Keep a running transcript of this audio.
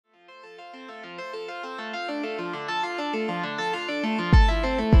Bro,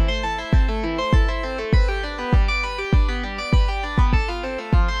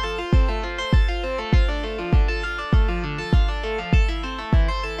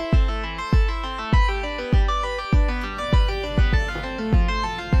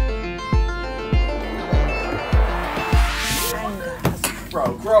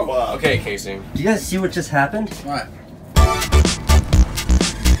 grow up. Okay, Casey. Do you guys see what just happened? What?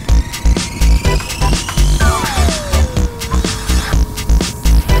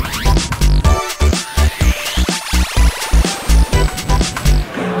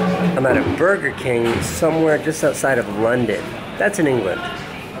 I'm at a Burger King somewhere just outside of London. That's in England.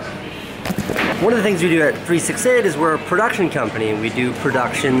 One of the things we do at 368 is we're a production company. We do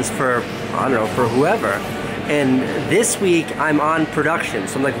productions for, I don't know, for whoever. And this week I'm on production,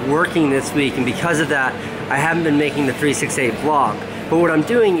 so I'm like working this week, and because of that I haven't been making the 368 vlog. But what I'm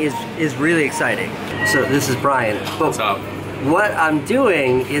doing is really exciting. So this is Brian. What's up? What I'm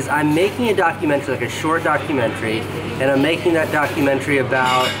doing is I'm making a documentary, like a short documentary, and I'm making that documentary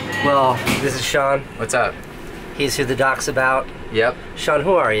about, well, this is Sean. What's up? He's who the doc's about. Yep. Sean,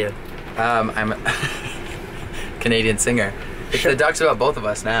 who are you? I'm a Canadian singer. The doc's about both of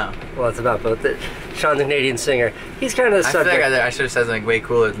us now. Well, it's about both. Sean's a Canadian singer. He's kind of the subject. I feel like I should have said something way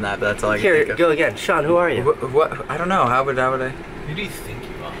cooler than that, but that's all I can think of. Here, go again. Sean, who are you? What? I don't know. How would I? Who do you think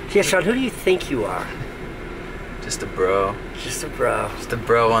you are? Yeah, Sean, who do you think you are? Just a bro. Just a bro. Just a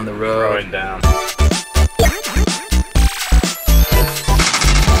bro on the road. Throwing down.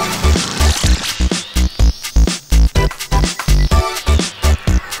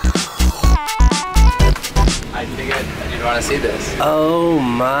 I figured you'd want to see this. Oh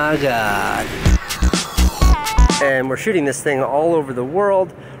my God. And we're shooting this thing all over the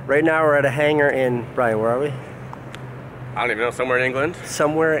world. Right now we're at a hangar in, Brian, where are we? I don't even know, somewhere in England?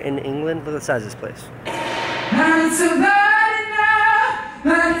 Somewhere in England. Look at the size of this place. I need somebody now. I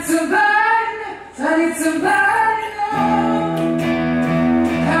need somebody now. I need somebody now.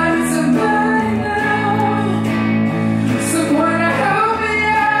 I need somebody now. Someone to help me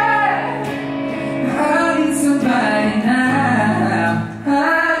out. I need somebody now. I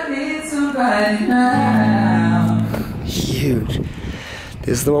need somebody now. Huge.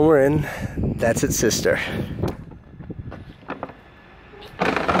 This is the one we're in. That's its sister.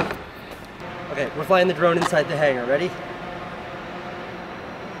 Okay, we're flying the drone inside the hangar. Ready?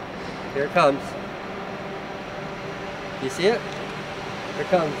 Here it comes. You see it? Here it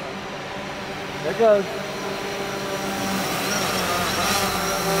comes. There it goes.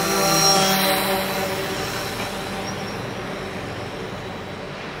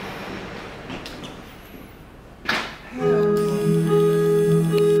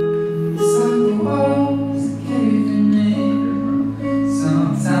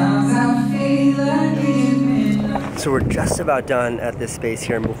 So we're just about done at this space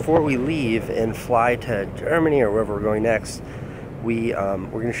here, and before we leave and fly to Germany or wherever we're going next, we're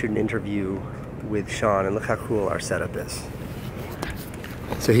going to shoot an interview with Sean, and look how cool our setup is.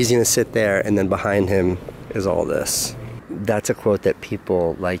 So he's going to sit there, and then behind him is all this. That's a quote that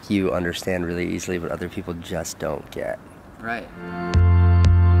people like you understand really easily, but other people just don't get. Right.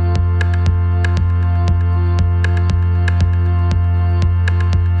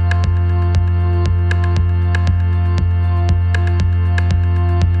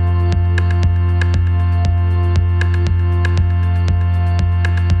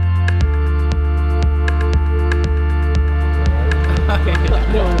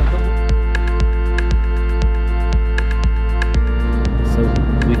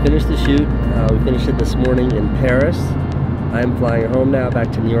 Finished the shoot. We finished it this morning in Paris. I'm flying home now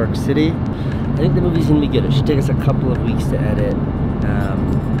back to New York City. I think the movie's gonna be good. It should take us a couple of weeks to edit,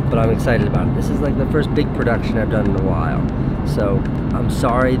 but I'm excited about it. This is like the first big production I've done in a while. So I'm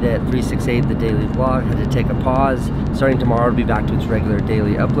sorry that 368, the daily vlog, had to take a pause. Starting tomorrow, it'll be back to its regular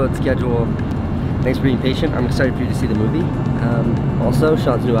daily upload schedule. Thanks for being patient. I'm excited for you to see the movie. Also,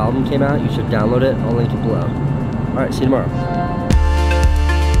 Sean's new album came out. You should download it. I'll link it below. All right, see you tomorrow.